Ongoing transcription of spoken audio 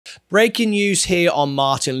Breaking news here on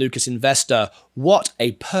Martyn Lucas Investor. What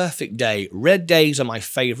a perfect day. Red days are my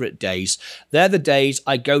favorite days. They're the days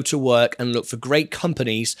I go to work and look for great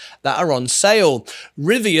companies that are on sale.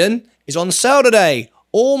 Rivian is on sale today.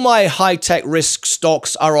 All my high-tech risk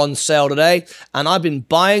stocks are on sale today, and I've been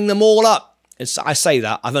buying them all up. I say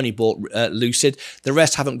that, I've only bought Lucid. The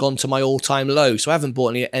rest haven't gone to my all-time low, so I haven't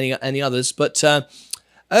bought any others. But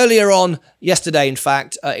earlier on, yesterday in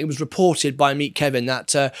fact, it was reported by Meet Kevin that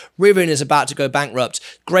Rivian is about to go bankrupt.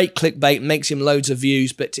 Great clickbait, makes him loads of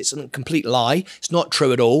views, but it's a complete lie. It's not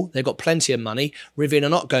true at all. They've got plenty of money. Rivian are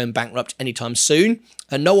not going bankrupt anytime soon,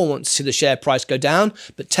 and no one wants to see the share price go down,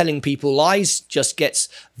 but telling people lies just gets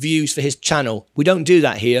views for his channel. We don't do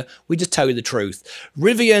that here. We just tell you the truth.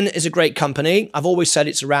 Rivian is a great company. I've always said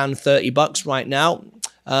it's around 30 bucks right now.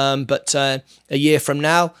 But a year from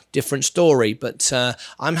now, different story. But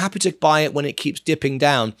I'm happy to buy it when it keeps dipping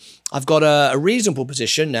down. I've got a reasonable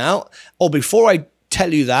position now. Or before I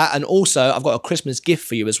tell you that, and also I've got a Christmas gift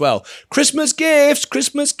for you as well. Christmas gifts,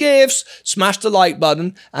 Christmas gifts. Smash the like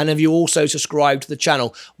button, and have you also subscribed to the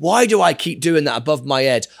channel? Why do I keep doing that above my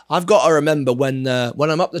head? I've got to remember when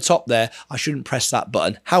I'm up the top there, I shouldn't press that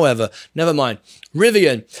button. However, never mind.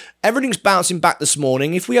 Rivian, everything's bouncing back this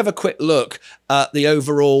morning. If we have a quick look at the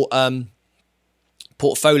overall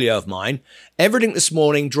portfolio of mine, everything this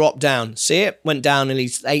morning dropped down. See it? Went down nearly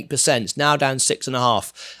 8%. It's now down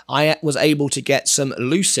 6.5%. I was able to get some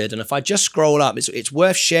Lucid, and if I just scroll up, it's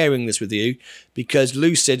worth sharing this with you because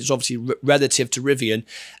Lucid is obviously relative to Rivian.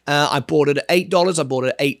 I bought it at $8. I bought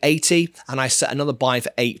it at $8.80, and I set another buy for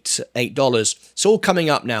 $8. It's all coming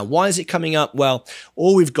up now. Why is it coming up? Well,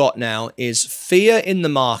 all we've got now is fear in the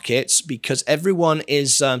markets because everyone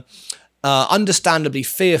is understandably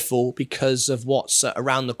fearful because of what's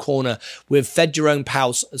around the corner with Fed Jerome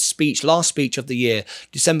Powell's speech, last speech of the year,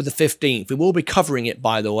 December the 15th. We will be covering it,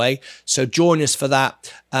 by the way, so join us for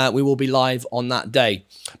that. We will be live on that day.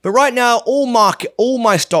 But right now, all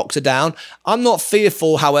my stocks are down. I'm not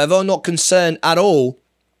fearful, however, I'm not concerned at all.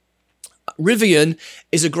 Rivian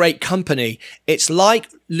is a great company. It's like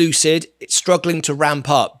Lucid, it's struggling to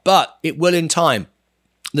ramp up, but it will in time.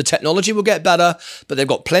 The technology will get better, but they've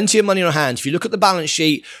got plenty of money on hand. If you look at the balance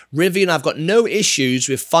sheet, Rivian, I've got no issues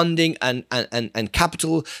with funding and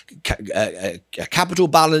capital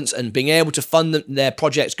balance and being able to fund their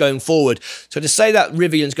projects going forward. So to say that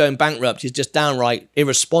Rivian's going bankrupt is just downright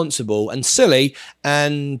irresponsible and silly,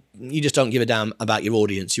 and you just don't give a damn about your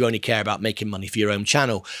audience. You only care about making money for your own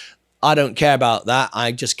channel. I don't care about that.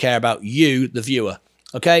 I just care about you, the viewer.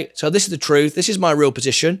 Okay, so this is the truth. This is my real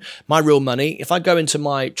position, my real money. If I go into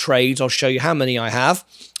my trades, I'll show you how many I have.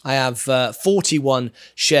 I have 41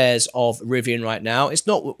 shares of Rivian right now. It's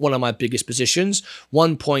not one of my biggest positions,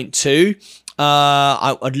 1.2.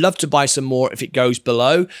 I'd love to buy some more if it goes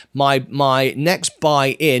below. My next buy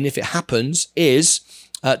in, if it happens, is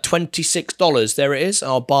 $26. There it is.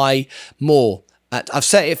 I'll buy more. I've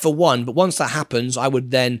set it for 1, but once that happens, I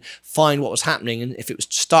would then find what was happening, and if it was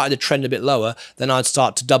started to trend a bit lower, then I'd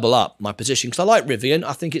start to double up my position, because I like Rivian.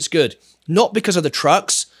 I think it's good. Not because of the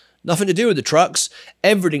trucks, nothing to do with the trucks,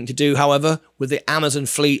 everything to do, however, with the Amazon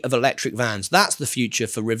fleet of electric vans. That's the future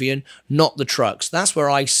for Rivian, not the trucks. That's where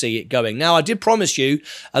I see it going. Now, I did promise you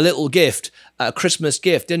a little gift, a Christmas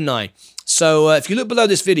gift, didn't I? So if you look below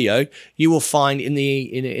this video, you will find in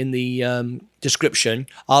the description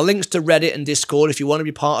our links to Reddit and Discord. If you want to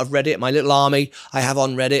be part of Reddit, my little army I have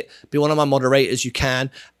on Reddit, be one of my moderators, you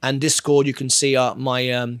can. And Discord, you can see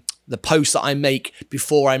the posts that I make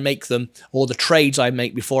before I make them, or the trades I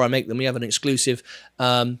make before I make them. We have an exclusive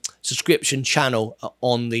subscription channel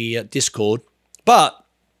on the Discord. But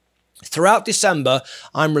throughout December,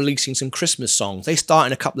 I'm releasing some Christmas songs. They start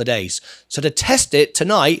in a couple of days. So to test it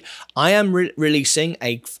tonight, I am releasing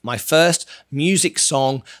my first music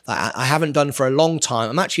song that I haven't done for a long time.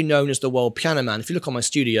 I'm actually known as the World Piano Man. If you look on my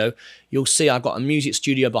studio, you'll see I've got a music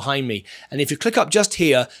studio behind me. And if you click up just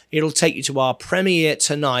here, it'll take you to our premiere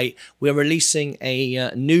tonight. We're releasing a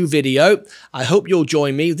new video. I hope you'll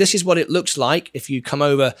join me. This is what it looks like if you come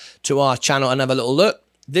over to our channel and have a little look.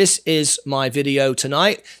 This is my video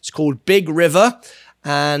tonight. It's called Big River,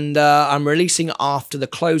 and I'm releasing it after the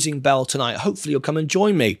closing bell tonight. Hopefully you'll come and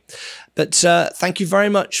join me. But thank you very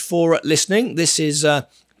much for listening. This has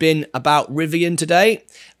been about Rivian today.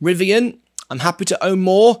 Rivian, I'm happy to own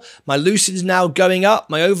more. My Lucid is now going up.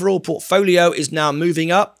 My overall portfolio is now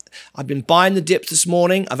moving up. I've been buying the dips this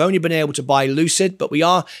morning. I've only been able to buy Lucid, but we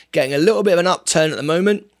are getting a little bit of an upturn at the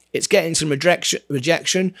moment. It's getting some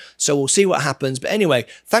rejection, so we'll see what happens. But anyway,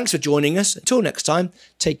 thanks for joining us. Until next time,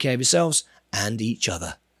 take care of yourselves and each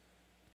other.